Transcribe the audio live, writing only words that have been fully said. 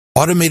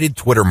Automated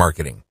Twitter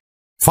marketing.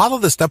 Follow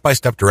the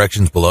step-by-step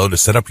directions below to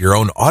set up your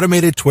own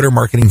automated Twitter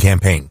marketing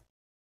campaign.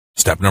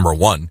 Step number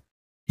 1.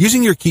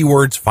 Using your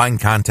keywords,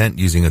 find content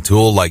using a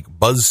tool like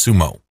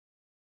BuzzSumo.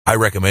 I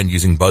recommend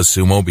using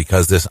BuzzSumo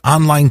because this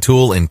online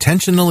tool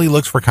intentionally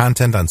looks for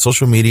content on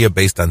social media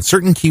based on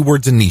certain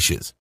keywords and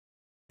niches.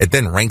 It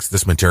then ranks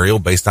this material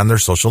based on their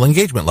social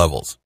engagement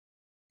levels.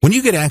 When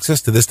you get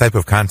access to this type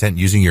of content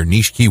using your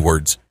niche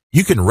keywords,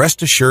 you can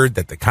rest assured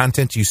that the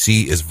content you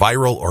see is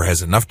viral or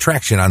has enough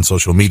traction on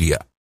social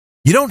media.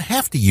 You don't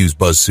have to use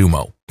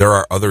BuzzSumo. There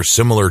are other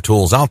similar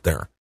tools out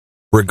there.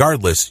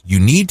 Regardless, you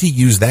need to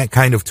use that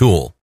kind of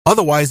tool.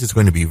 Otherwise, it's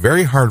going to be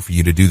very hard for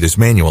you to do this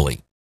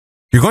manually.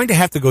 You're going to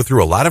have to go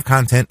through a lot of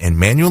content and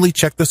manually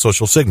check the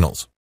social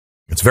signals.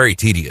 It's very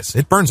tedious.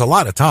 It burns a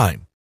lot of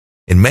time.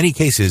 In many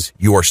cases,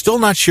 you are still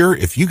not sure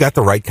if you got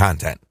the right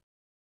content.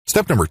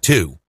 Step number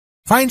 2.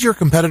 Find your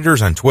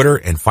competitors on Twitter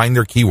and find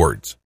their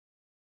keywords.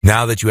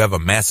 Now that you have a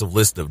massive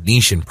list of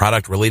niche and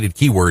product-related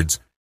keywords,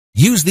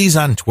 use these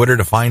on Twitter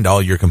to find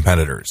all your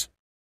competitors.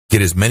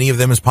 Get as many of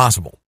them as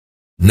possible.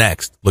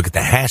 Next, look at the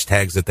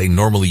hashtags that they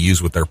normally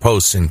use with their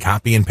posts and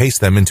copy and paste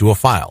them into a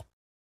file.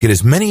 Get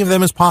as many of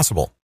them as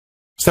possible.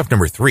 Step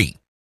number 3.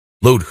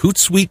 Load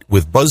Hootsuite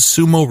with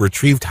BuzzSumo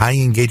retrieved high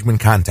engagement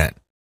content.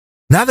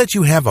 Now that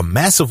you have a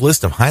massive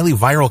list of highly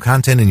viral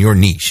content in your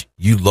niche,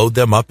 you load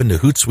them up into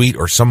Hootsuite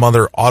or some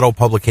other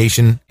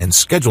auto-publication and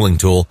scheduling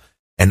tool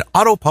and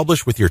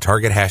auto-publish with your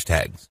target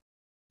hashtags.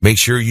 Make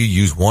sure you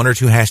use 1 or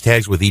 2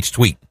 hashtags with each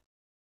tweet.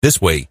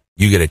 This way,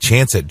 you get a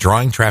chance at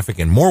drawing traffic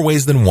in more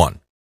ways than one.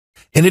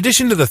 In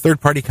addition to the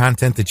third-party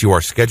content that you are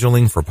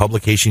scheduling for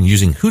publication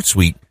using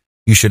Hootsuite,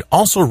 you should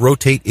also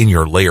rotate in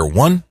your Layer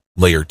 1,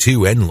 Layer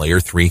 2, and Layer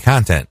 3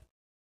 content.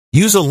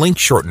 Use a link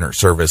shortener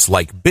service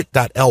like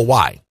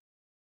bit.ly.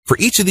 For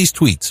each of these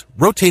tweets,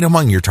 rotate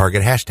among your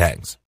target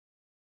hashtags.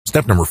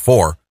 Step number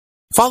 4.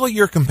 Follow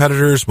your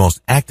competitors'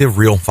 most active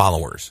real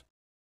followers.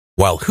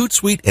 While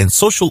Hootsuite and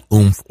Social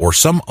Oomph or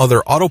some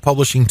other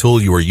auto-publishing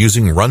tool you are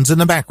using runs in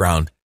the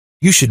background,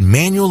 you should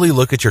manually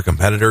look at your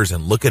competitors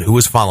and look at who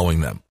is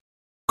following them.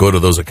 Go to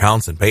those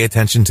accounts and pay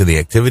attention to the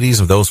activities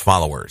of those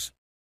followers.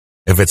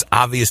 If it's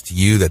obvious to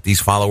you that these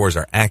followers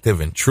are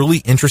active and truly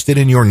interested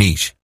in your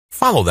niche,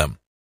 follow them.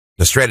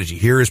 The strategy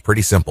here is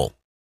pretty simple.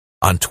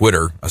 On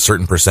Twitter, a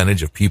certain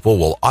percentage of people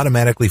will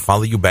automatically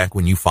follow you back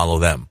when you follow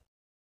them.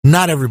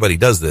 Not everybody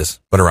does this,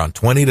 but around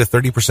 20 to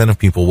 30% of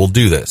people will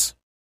do this.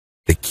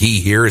 The key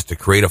here is to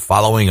create a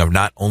following of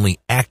not only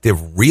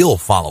active, real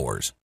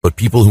followers, but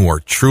people who are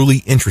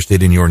truly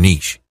interested in your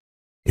niche.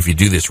 If you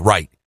do this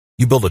right,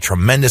 you build a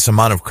tremendous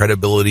amount of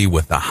credibility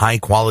with the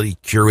high-quality,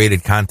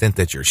 curated content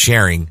that you're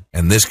sharing,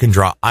 and this can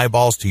draw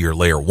eyeballs to your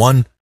Layer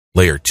 1,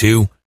 Layer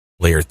 2,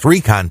 Layer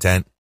 3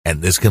 content,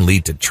 and this can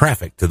lead to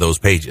traffic to those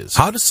pages.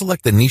 How to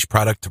select a niche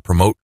product to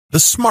promote the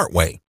smart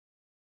way.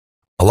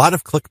 A lot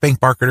of ClickBank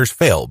marketers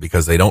fail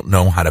because they don't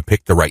know how to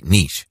pick the right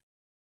niche.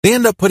 They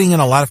end up putting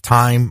in a lot of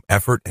time,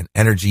 effort, and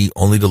energy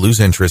only to lose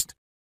interest,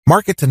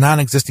 market to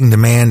non-existing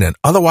demand, and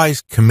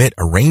otherwise commit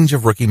a range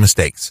of rookie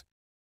mistakes.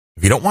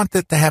 If you don't want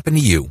that to happen to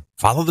you,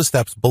 follow the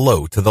steps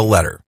below to the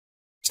letter.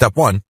 Step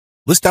 1.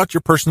 List out your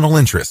personal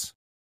interests.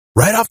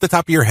 Right off the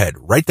top of your head,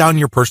 write down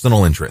your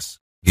personal interests.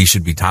 These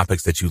should be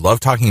topics that you love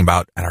talking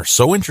about and are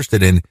so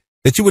interested in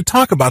that you would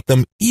talk about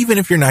them even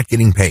if you're not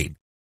getting paid.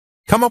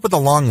 Come up with a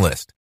long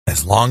list.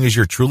 As long as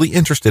you're truly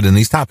interested in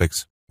these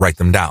topics, write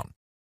them down.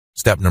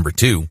 Step number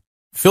 2,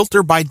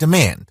 filter by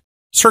demand,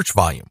 search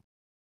volume.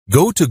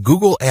 Go to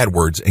Google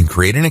AdWords and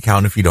create an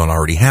account if you don't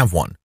already have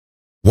one.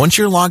 Once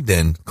you're logged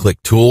in,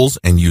 click Tools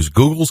and use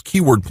Google's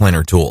Keyword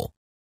Planner tool.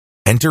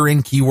 Enter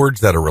in keywords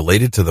that are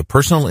related to the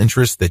personal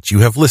interests that you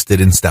have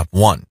listed in Step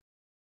 1.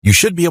 You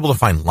should be able to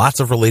find lots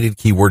of related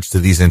keywords to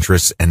these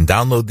interests and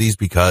download these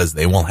because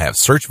they will have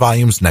search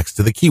volumes next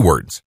to the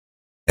keywords.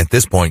 At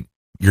this point,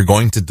 you're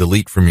going to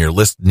delete from your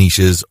list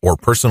niches or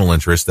personal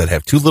interests that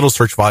have too little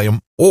search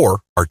volume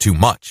or are too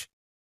much.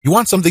 You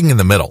want something in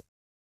the middle.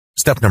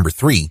 Step number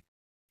 3,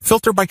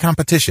 filter by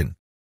competition.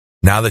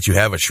 Now that you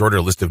have a shorter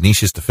list of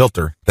niches to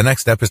filter, the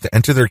next step is to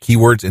enter their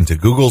keywords into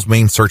Google's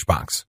main search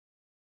box.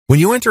 When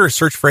you enter a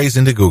search phrase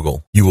into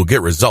Google, you will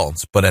get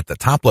results, but at the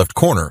top left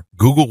corner,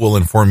 Google will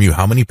inform you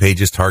how many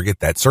pages target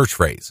that search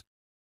phrase.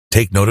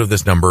 Take note of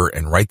this number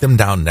and write them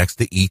down next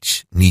to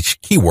each niche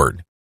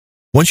keyword.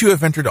 Once you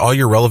have entered all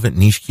your relevant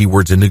niche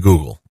keywords into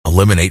Google,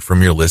 eliminate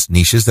from your list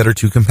niches that are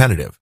too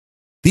competitive.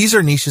 These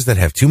are niches that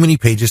have too many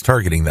pages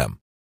targeting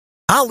them.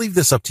 I'll leave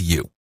this up to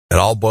you. It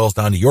all boils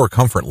down to your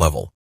comfort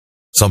level.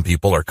 Some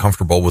people are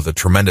comfortable with a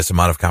tremendous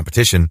amount of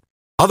competition.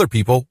 Other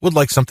people would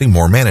like something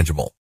more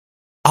manageable.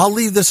 I'll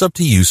leave this up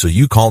to you so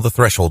you call the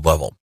threshold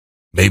level.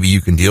 Maybe you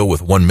can deal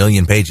with 1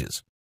 million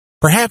pages.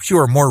 Perhaps you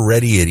are more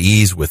ready at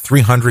ease with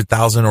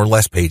 300,000 or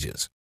less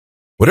pages.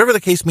 Whatever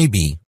the case may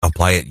be,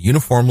 apply it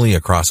uniformly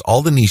across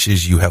all the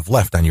niches you have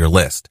left on your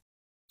list.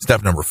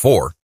 Step number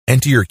 4,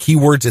 enter your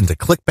keywords into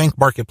ClickBank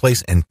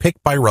Marketplace and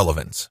pick by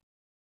relevance.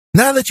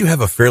 Now that you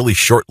have a fairly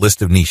short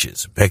list of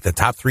niches, pick the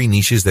top 3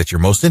 niches that you're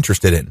most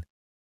interested in.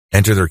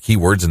 Enter their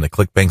keywords in the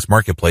ClickBank's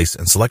marketplace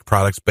and select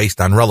products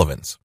based on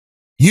relevance.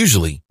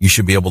 Usually, you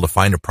should be able to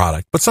find a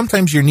product, but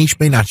sometimes your niche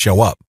may not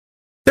show up.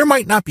 There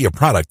might not be a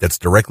product that's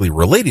directly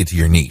related to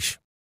your niche.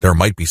 There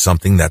might be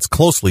something that's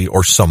closely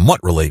or somewhat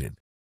related.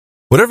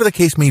 Whatever the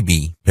case may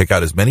be, pick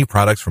out as many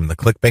products from the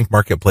ClickBank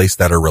marketplace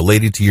that are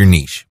related to your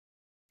niche.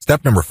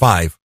 Step number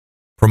 5,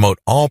 promote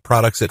all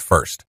products at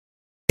first.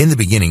 In the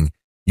beginning,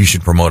 you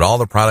should promote all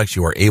the products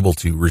you are able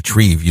to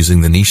retrieve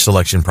using the niche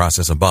selection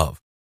process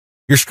above.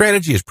 Your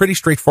strategy is pretty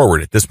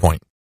straightforward at this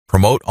point.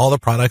 Promote all the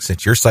products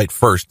at your site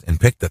first and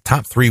pick the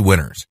top 3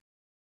 winners.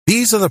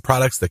 These are the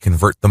products that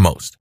convert the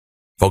most.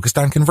 Focused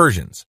on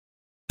conversions.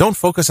 Don't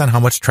focus on how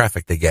much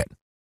traffic they get.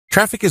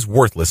 Traffic is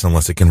worthless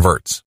unless it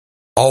converts.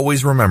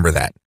 Always remember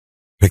that.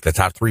 Pick the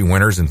top 3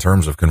 winners in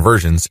terms of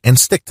conversions and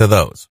stick to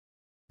those.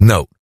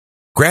 Note,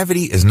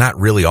 gravity is not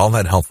really all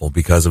that helpful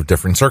because of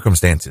different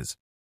circumstances.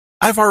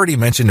 I've already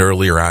mentioned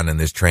earlier on in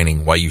this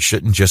training why you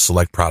shouldn't just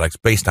select products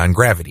based on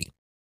gravity.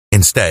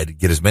 Instead,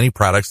 get as many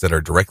products that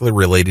are directly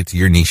related to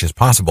your niche as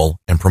possible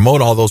and promote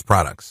all those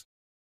products.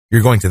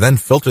 You're going to then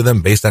filter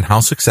them based on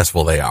how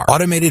successful they are.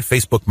 Automated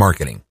Facebook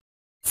marketing.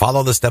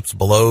 Follow the steps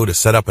below to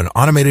set up an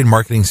automated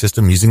marketing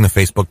system using the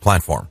Facebook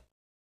platform.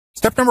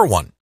 Step number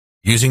 1.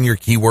 Using your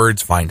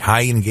keywords, find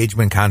high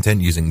engagement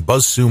content using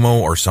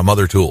BuzzSumo or some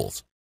other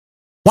tools.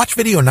 Watch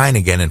video 9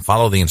 again and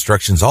follow the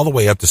instructions all the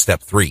way up to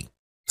step 3.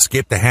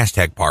 Skip the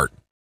hashtag part.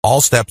 All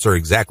steps are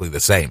exactly the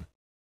same.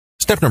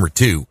 Step number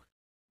 2.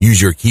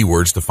 Use your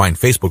keywords to find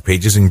Facebook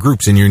pages and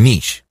groups in your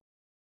niche.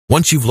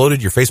 Once you've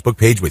loaded your Facebook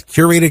page with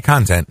curated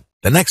content,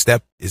 the next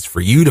step is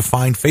for you to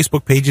find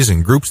Facebook pages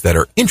and groups that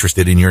are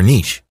interested in your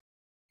niche.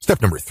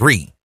 Step number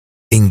 3.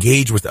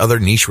 Engage with other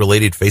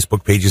niche-related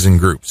Facebook pages and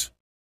groups.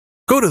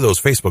 Go to those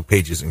Facebook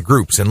pages and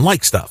groups and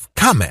like stuff,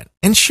 comment,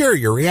 and share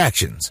your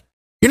reactions.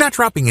 You're not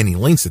dropping any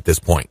links at this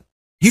point.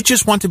 You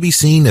just want to be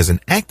seen as an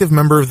active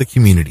member of the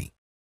community.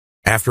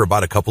 After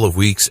about a couple of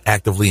weeks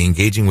actively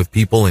engaging with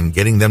people and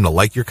getting them to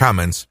like your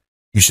comments,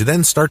 you should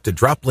then start to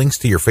drop links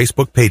to your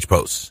Facebook page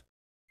posts.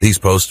 These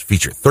posts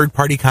feature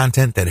third-party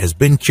content that has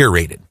been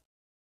curated.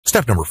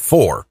 Step number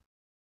 4.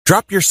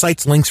 Drop your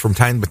site's links from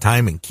time to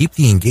time and keep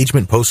the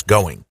engagement posts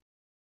going.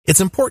 It's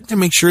important to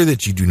make sure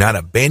that you do not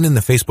abandon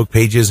the Facebook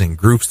pages and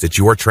groups that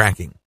you are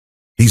tracking.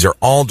 These are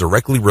all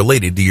directly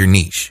related to your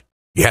niche.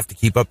 You have to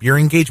keep up your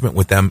engagement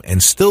with them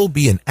and still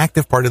be an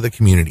active part of the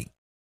community.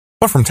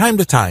 But from time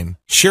to time,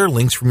 share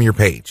links from your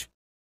page.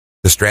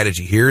 The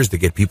strategy here is to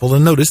get people to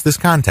notice this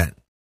content.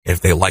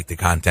 If they like the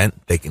content,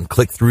 they can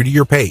click through to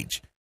your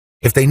page.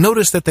 If they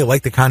notice that they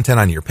like the content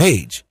on your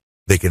page,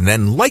 they can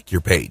then like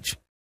your page.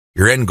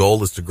 Your end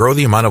goal is to grow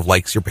the amount of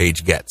likes your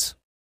page gets.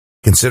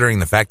 Considering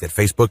the fact that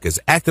Facebook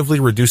is actively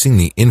reducing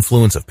the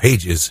influence of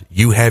pages,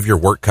 you have your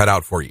work cut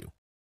out for you.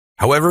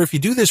 However, if you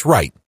do this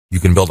right, you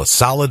can build a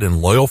solid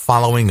and loyal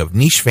following of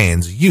niche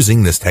fans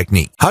using this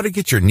technique. How to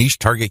get your niche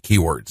target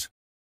keywords.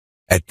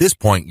 At this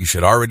point, you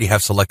should already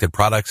have selected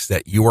products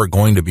that you are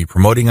going to be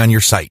promoting on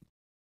your site.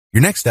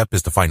 Your next step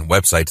is to find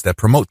websites that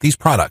promote these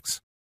products.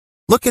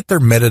 Look at their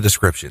meta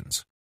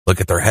descriptions.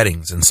 Look at their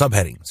headings and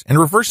subheadings and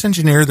reverse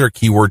engineer their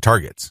keyword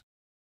targets.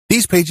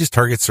 These pages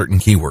target certain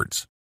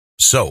keywords.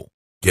 So,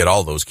 get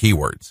all those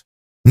keywords.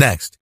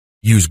 Next,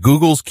 use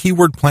Google's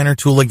Keyword Planner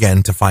tool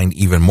again to find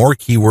even more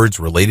keywords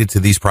related to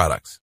these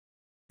products.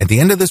 At the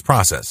end of this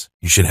process,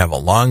 you should have a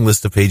long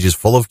list of pages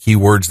full of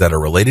keywords that are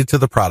related to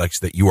the products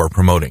that you are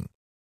promoting.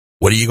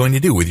 What are you going to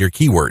do with your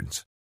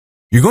keywords?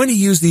 You're going to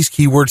use these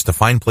keywords to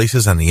find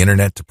places on the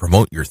internet to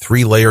promote your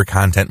 3-layer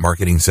content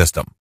marketing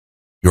system.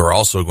 You are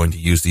also going to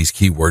use these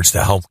keywords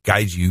to help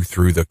guide you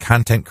through the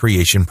content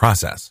creation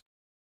process.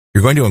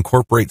 You're going to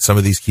incorporate some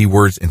of these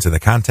keywords into the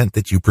content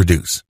that you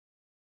produce.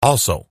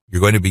 Also,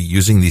 you're going to be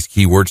using these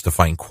keywords to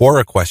find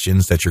Quora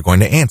questions that you're going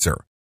to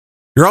answer.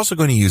 You're also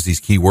going to use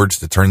these keywords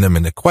to turn them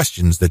into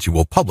questions that you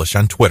will publish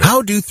on Twitter.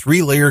 How do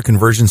 3-layer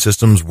conversion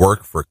systems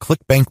work for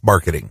ClickBank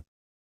marketing?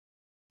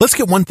 Let's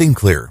get one thing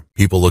clear.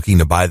 People looking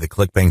to buy the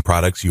ClickBank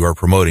products you are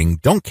promoting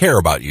don't care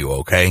about you,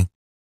 okay?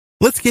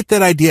 Let's get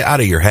that idea out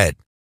of your head.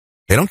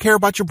 They don't care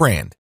about your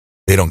brand.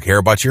 They don't care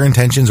about your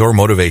intentions or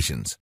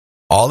motivations.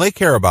 All they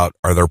care about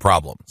are their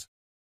problems.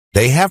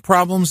 They have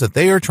problems that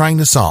they are trying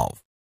to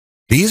solve.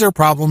 These are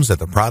problems that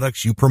the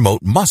products you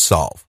promote must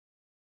solve.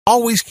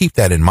 Always keep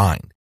that in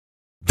mind.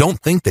 Don't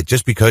think that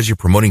just because you're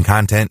promoting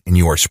content and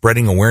you are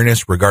spreading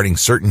awareness regarding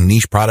certain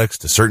niche products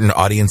to certain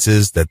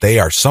audiences that they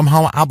are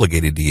somehow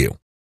obligated to you.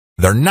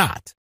 They're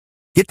not.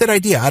 Get that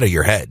idea out of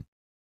your head.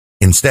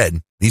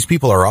 Instead, these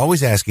people are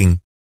always asking,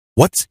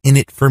 what's in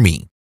it for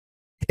me?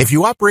 If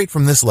you operate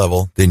from this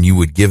level, then you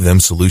would give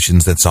them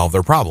solutions that solve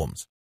their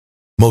problems.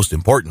 Most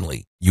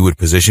importantly, you would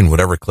position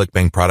whatever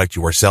ClickBank product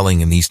you are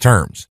selling in these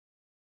terms.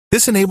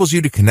 This enables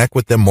you to connect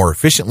with them more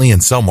efficiently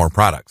and sell more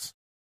products.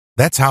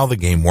 That's how the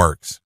game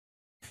works.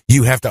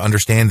 You have to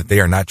understand that they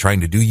are not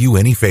trying to do you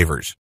any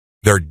favors.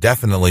 They're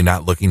definitely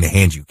not looking to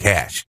hand you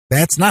cash.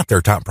 That's not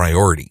their top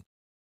priority.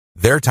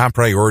 Their top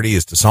priority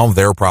is to solve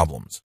their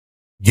problems.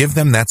 Give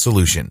them that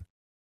solution.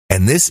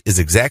 And this is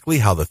exactly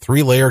how the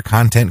 3-layer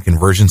content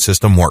conversion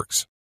system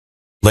works.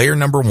 Layer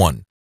number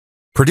 1.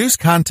 Produce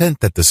content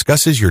that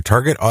discusses your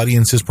target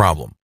audience's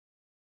problem.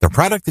 The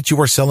product that you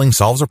are selling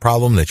solves a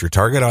problem that your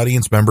target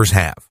audience members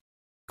have.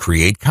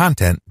 Create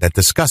content that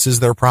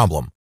discusses their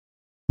problem.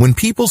 When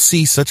people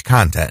see such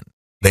content,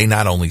 they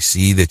not only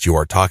see that you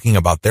are talking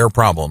about their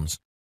problems,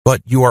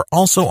 but you are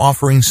also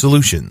offering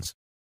solutions.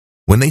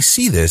 When they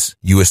see this,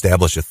 you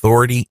establish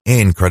authority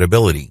and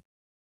credibility.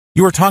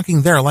 You are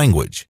talking their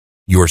language.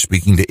 You are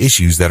speaking to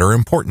issues that are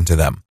important to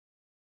them.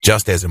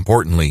 Just as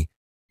importantly,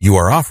 you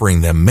are offering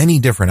them many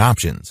different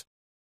options.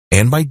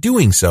 And by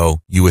doing so,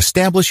 you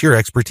establish your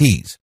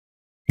expertise.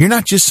 You're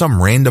not just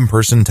some random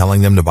person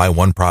telling them to buy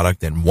one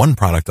product and one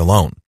product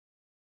alone.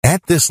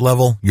 At this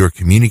level, you're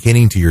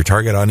communicating to your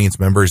target audience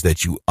members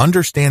that you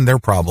understand their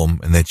problem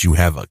and that you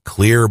have a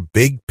clear,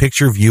 big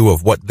picture view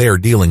of what they're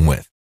dealing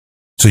with.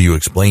 So you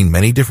explain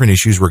many different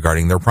issues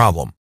regarding their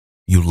problem.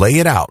 You lay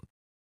it out.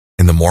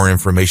 And the more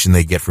information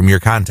they get from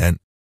your content,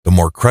 the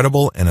more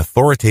credible and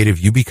authoritative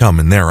you become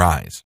in their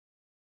eyes.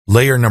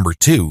 Layer number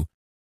 2,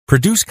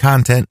 produce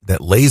content that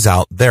lays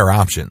out their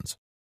options.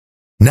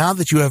 Now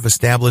that you have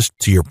established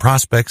to your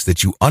prospects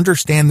that you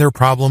understand their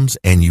problems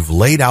and you've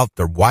laid out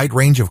the wide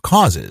range of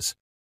causes,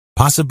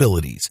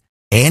 possibilities,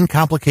 and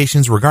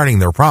complications regarding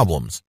their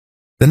problems,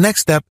 the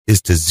next step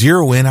is to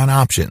zero in on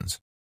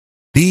options.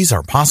 These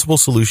are possible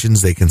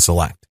solutions they can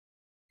select,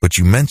 but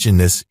you mention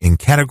this in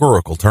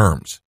categorical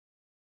terms.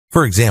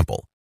 For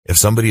example, if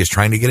somebody is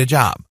trying to get a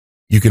job,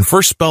 you can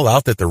first spell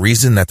out that the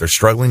reason that they're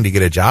struggling to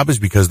get a job is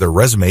because their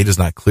resume does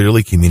not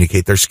clearly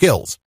communicate their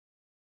skills.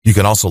 You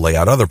can also lay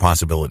out other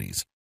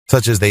possibilities,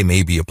 such as they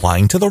may be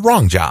applying to the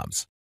wrong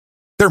jobs.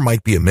 There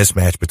might be a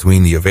mismatch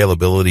between the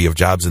availability of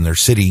jobs in their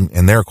city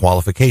and their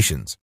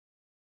qualifications.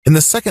 In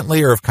the second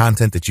layer of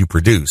content that you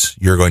produce,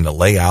 you're going to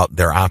lay out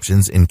their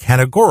options in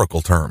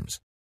categorical terms.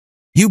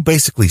 You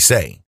basically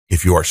say,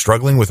 if you are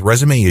struggling with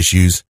resume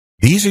issues,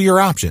 these are your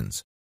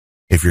options.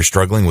 If you're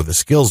struggling with a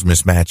skills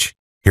mismatch,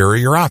 here are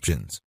your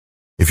options.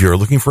 If you're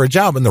looking for a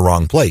job in the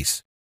wrong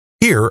place,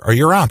 here are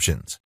your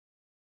options.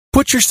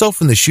 Put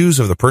yourself in the shoes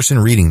of the person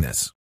reading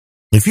this.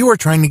 If you are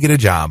trying to get a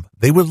job,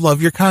 they would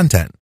love your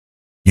content.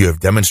 You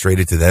have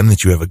demonstrated to them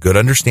that you have a good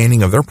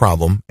understanding of their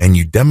problem, and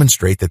you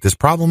demonstrate that this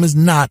problem is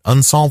not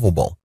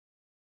unsolvable.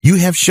 You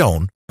have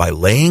shown, by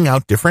laying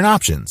out different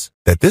options,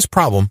 that this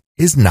problem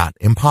is not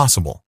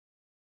impossible.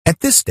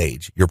 At this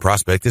stage, your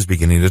prospect is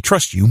beginning to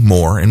trust you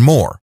more and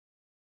more.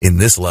 In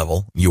this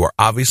level, you are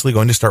obviously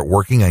going to start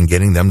working on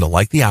getting them to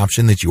like the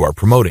option that you are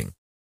promoting.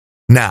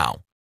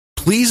 Now,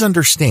 please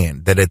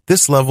understand that at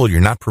this level, you're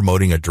not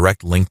promoting a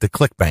direct link to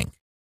ClickBank.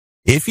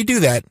 If you do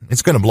that,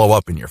 it's going to blow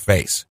up in your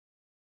face.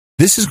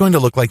 This is going to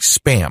look like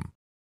spam.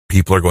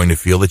 People are going to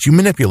feel that you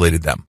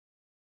manipulated them.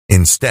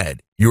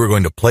 Instead, you are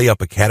going to play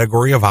up a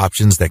category of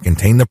options that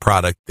contain the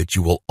product that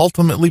you will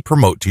ultimately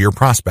promote to your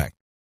prospect.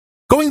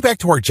 Going back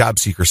to our job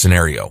seeker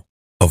scenario,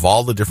 of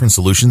all the different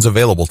solutions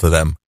available to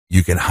them,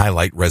 you can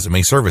highlight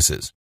resume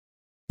services.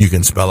 You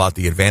can spell out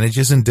the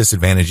advantages and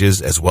disadvantages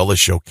as well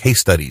as show case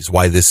studies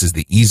why this is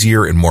the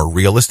easier and more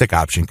realistic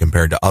option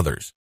compared to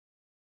others.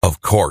 Of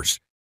course,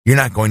 you're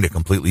not going to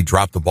completely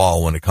drop the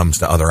ball when it comes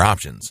to other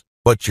options,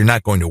 but you're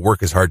not going to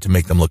work as hard to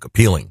make them look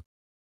appealing.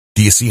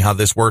 Do you see how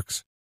this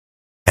works?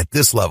 At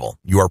this level,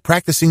 you are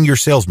practicing your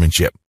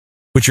salesmanship,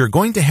 but you're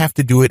going to have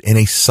to do it in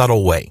a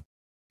subtle way.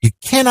 You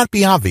cannot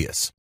be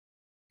obvious.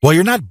 While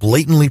you're not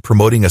blatantly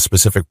promoting a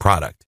specific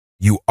product,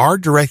 you are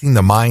directing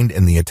the mind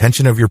and the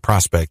attention of your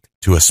prospect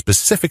to a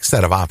specific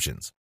set of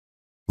options.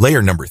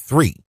 Layer number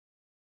 3.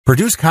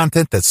 Produce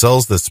content that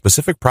sells the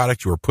specific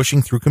product you are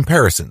pushing through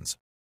comparisons.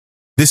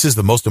 This is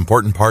the most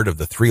important part of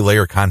the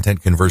 3-layer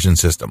content conversion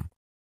system.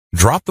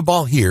 Drop the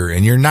ball here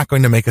and you're not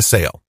going to make a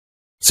sale.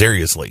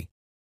 Seriously.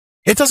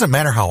 It doesn't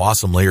matter how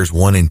awesome layers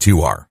 1 and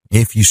 2 are.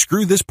 If you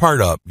screw this part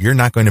up, you're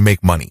not going to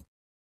make money.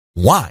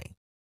 Why?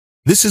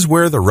 This is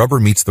where the rubber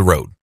meets the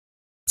road.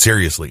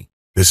 Seriously,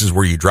 this is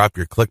where you drop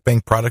your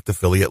ClickBank product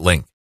affiliate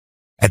link.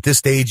 At this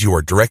stage, you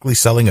are directly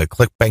selling a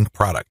ClickBank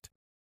product.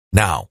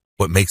 Now,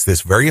 what makes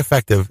this very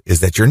effective is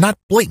that you're not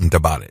blatant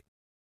about it.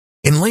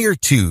 In layer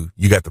 2,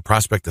 you got the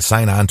prospect to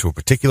sign on to a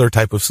particular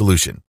type of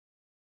solution.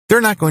 They're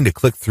not going to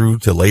click through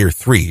to layer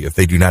 3 if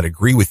they do not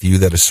agree with you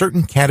that a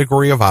certain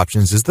category of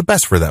options is the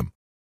best for them.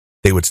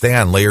 They would stay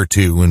on layer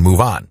 2 and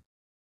move on.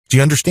 Do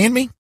you understand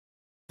me?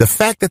 The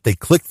fact that they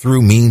click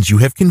through means you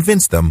have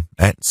convinced them,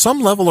 at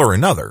some level or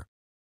another,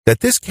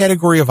 that this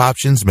category of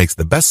options makes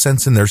the best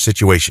sense in their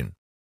situation.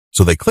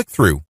 So they click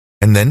through,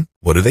 and then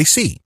what do they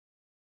see?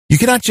 You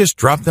cannot just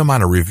drop them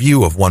on a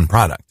review of one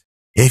product.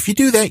 If you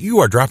do that, you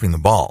are dropping the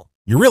ball.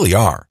 You really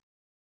are.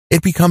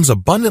 It becomes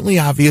abundantly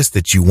obvious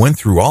that you went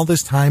through all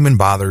this time and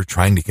bother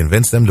trying to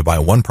convince them to buy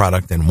one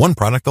product and one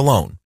product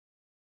alone.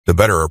 The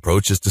better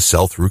approach is to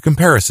sell through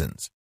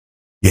comparisons.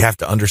 You have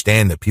to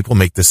understand that people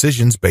make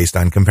decisions based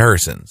on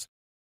comparisons.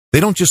 They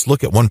don't just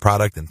look at one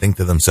product and think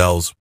to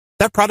themselves,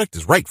 that product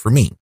is right for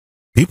me.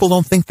 People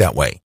don't think that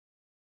way.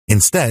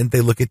 Instead,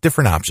 they look at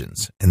different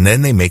options and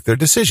then they make their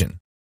decision.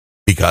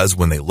 Because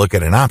when they look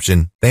at an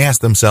option, they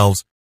ask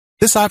themselves,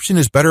 this option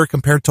is better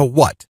compared to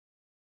what?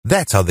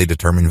 That's how they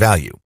determine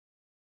value.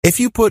 If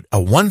you put a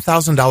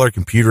 $1,000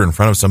 computer in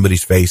front of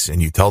somebody's face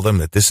and you tell them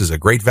that this is a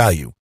great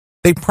value,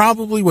 they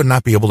probably would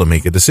not be able to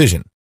make a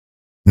decision.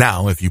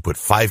 Now, if you put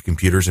 5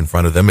 computers in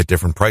front of them at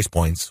different price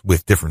points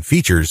with different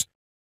features,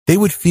 they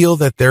would feel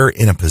that they're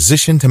in a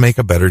position to make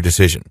a better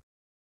decision.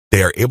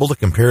 They are able to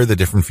compare the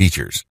different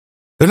features.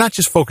 They're not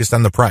just focused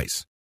on the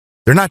price.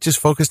 They're not just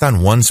focused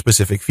on one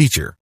specific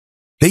feature.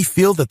 They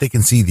feel that they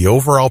can see the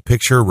overall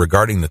picture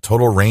regarding the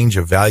total range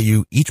of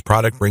value each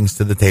product brings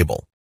to the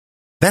table.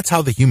 That's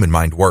how the human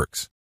mind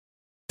works.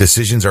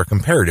 Decisions are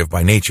comparative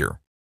by nature.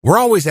 We're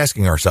always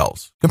asking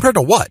ourselves, compared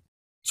to what?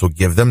 So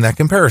give them that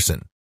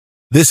comparison.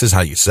 This is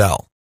how you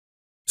sell.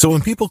 So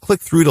when people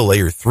click through to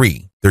layer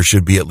 3, there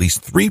should be at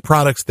least 3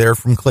 products there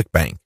from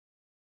ClickBank.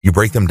 You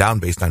break them down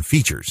based on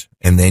features,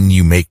 and then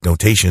you make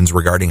notations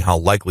regarding how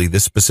likely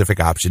this specific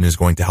option is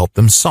going to help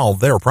them solve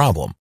their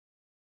problem.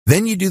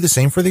 Then you do the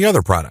same for the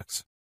other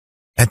products.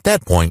 At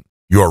that point,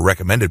 your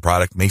recommended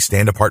product may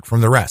stand apart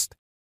from the rest.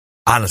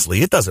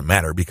 Honestly, it doesn't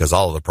matter because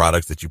all of the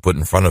products that you put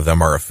in front of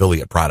them are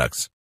affiliate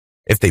products.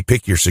 If they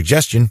pick your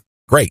suggestion,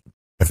 great.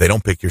 If they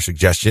don't pick your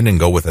suggestion and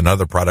go with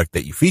another product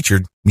that you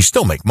featured, you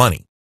still make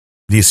money.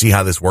 Do you see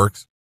how this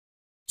works?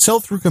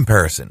 Sell through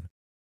comparison.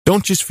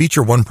 Don't just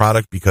feature one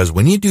product because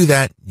when you do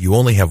that, you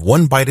only have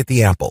one bite at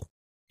the apple.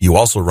 You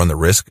also run the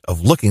risk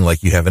of looking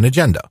like you have an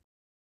agenda.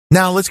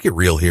 Now, let's get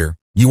real here.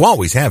 You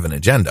always have an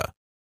agenda.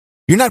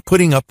 You're not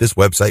putting up this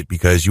website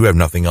because you have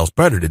nothing else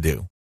better to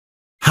do.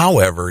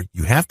 However,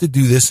 you have to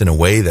do this in a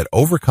way that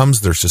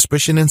overcomes their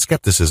suspicion and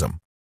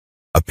skepticism.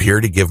 Appear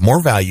to give more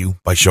value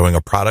by showing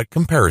a product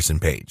comparison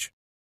page.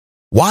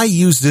 Why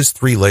use this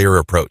 3-layer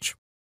approach?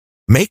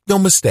 Make no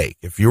mistake,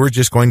 if you were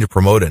just going to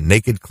promote a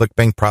naked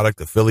ClickBank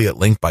product affiliate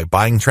link by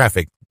buying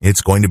traffic,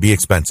 it's going to be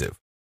expensive.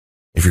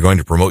 If you're going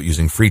to promote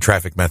using free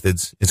traffic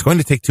methods, it's going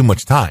to take too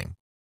much time.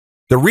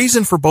 The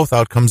reason for both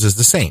outcomes is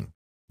the same.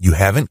 You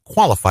haven't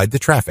qualified the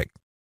traffic.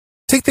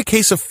 Take the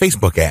case of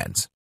Facebook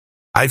ads.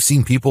 I've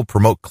seen people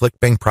promote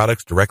ClickBank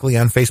products directly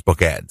on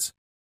Facebook ads.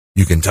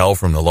 You can tell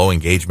from the low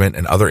engagement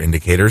and other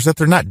indicators that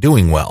they're not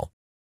doing well.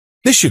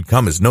 This should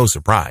come as no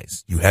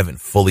surprise. You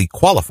haven't fully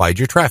qualified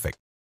your traffic.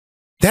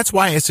 That's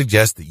why I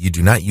suggest that you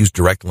do not use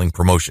direct link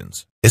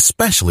promotions,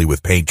 especially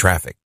with paid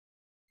traffic.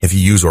 If you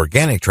use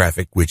organic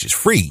traffic, which is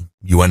free,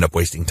 you end up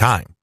wasting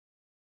time.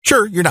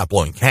 Sure, you're not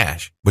blowing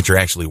cash, but you're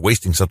actually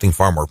wasting something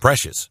far more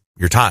precious,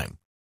 your time.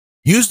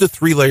 Use the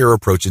 3-layer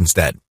approach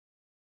instead.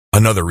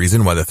 Another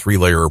reason why the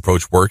 3-layer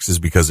approach works is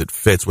because it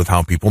fits with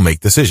how people make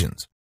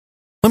decisions.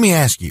 Let me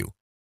ask you,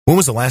 when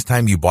was the last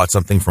time you bought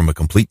something from a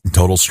complete and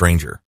total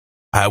stranger?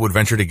 I would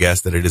venture to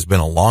guess that it has been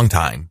a long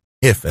time,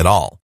 if at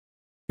all.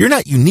 You're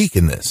not unique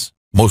in this.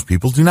 Most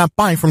people do not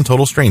buy from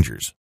total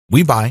strangers.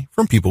 We buy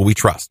from people we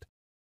trust.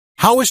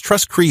 How is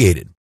trust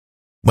created?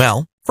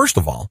 Well, first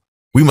of all,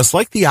 we must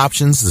like the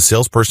options the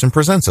salesperson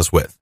presents us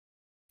with.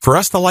 For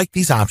us to like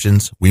these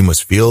options, we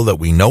must feel that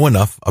we know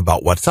enough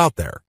about what's out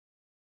there.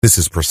 This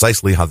is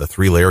precisely how the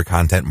 3-layer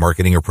content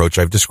marketing approach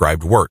I've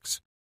described works.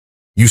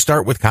 You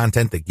start with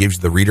content that gives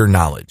the reader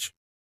knowledge.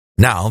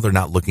 Now, they're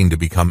not looking to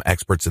become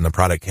experts in the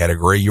product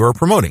category you are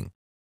promoting.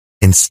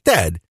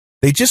 Instead,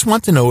 they just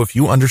want to know if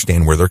you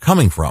understand where they're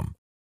coming from.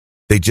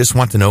 They just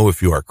want to know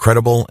if you are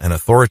credible and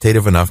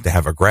authoritative enough to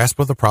have a grasp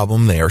of the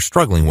problem they are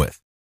struggling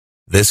with.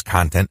 This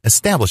content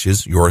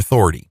establishes your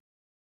authority.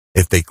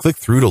 If they click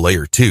through to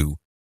layer 2,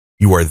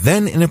 you are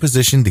then in a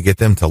position to get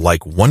them to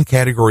like one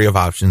category of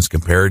options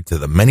compared to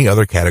the many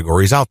other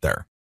categories out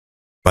there.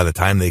 By the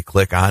time they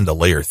click on to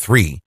layer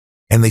 3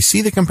 and they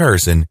see the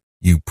comparison,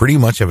 you pretty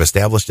much have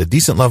established a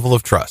decent level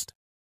of trust.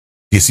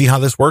 Do you see how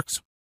this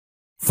works?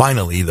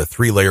 Finally, the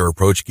 3-layer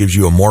approach gives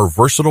you a more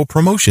versatile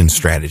promotion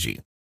strategy.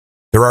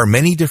 There are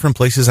many different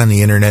places on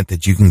the internet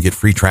that you can get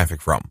free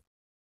traffic from.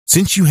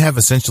 Since you have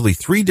essentially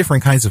 3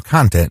 different kinds of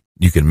content,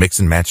 you can mix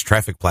and match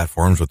traffic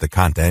platforms with the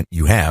content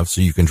you have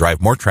so you can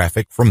drive more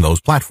traffic from those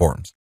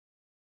platforms.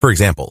 For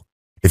example,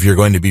 if you're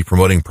going to be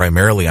promoting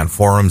primarily on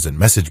forums and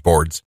message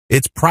boards,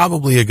 it's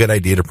probably a good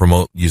idea to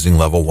promote using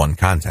level 1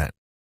 content.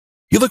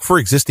 You look for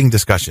existing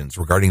discussions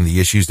regarding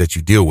the issues that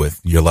you deal with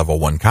your level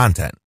 1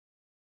 content.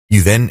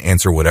 You then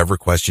answer whatever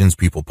questions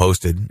people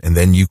posted, and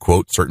then you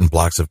quote certain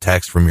blocks of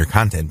text from your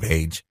content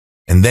page,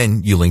 and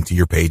then you link to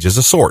your page as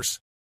a source.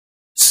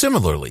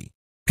 Similarly,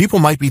 people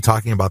might be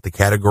talking about the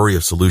category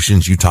of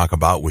solutions you talk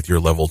about with your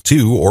level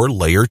 2 or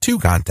layer 2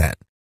 content.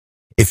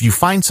 If you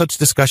find such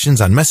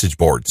discussions on message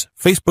boards,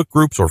 Facebook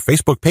groups, or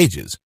Facebook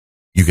pages,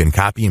 you can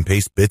copy and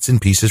paste bits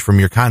and pieces from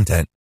your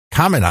content,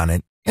 comment on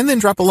it, and then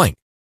drop a link.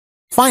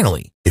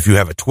 Finally, if you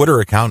have a Twitter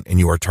account and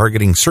you are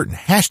targeting certain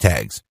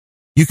hashtags,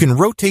 you can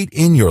rotate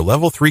in your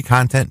level 3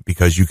 content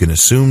because you can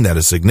assume that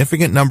a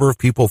significant number of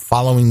people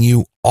following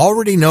you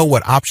already know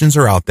what options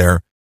are out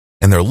there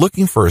and they're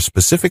looking for a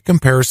specific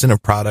comparison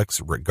of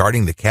products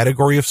regarding the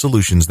category of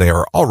solutions they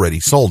are already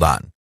sold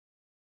on.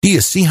 Do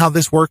you see how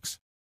this works?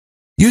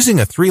 Using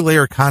a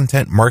 3-layer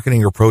content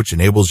marketing approach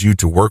enables you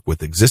to work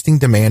with existing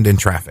demand and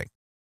traffic.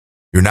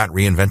 You're not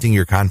reinventing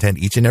your content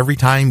each and every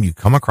time you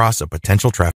come across a potential traffic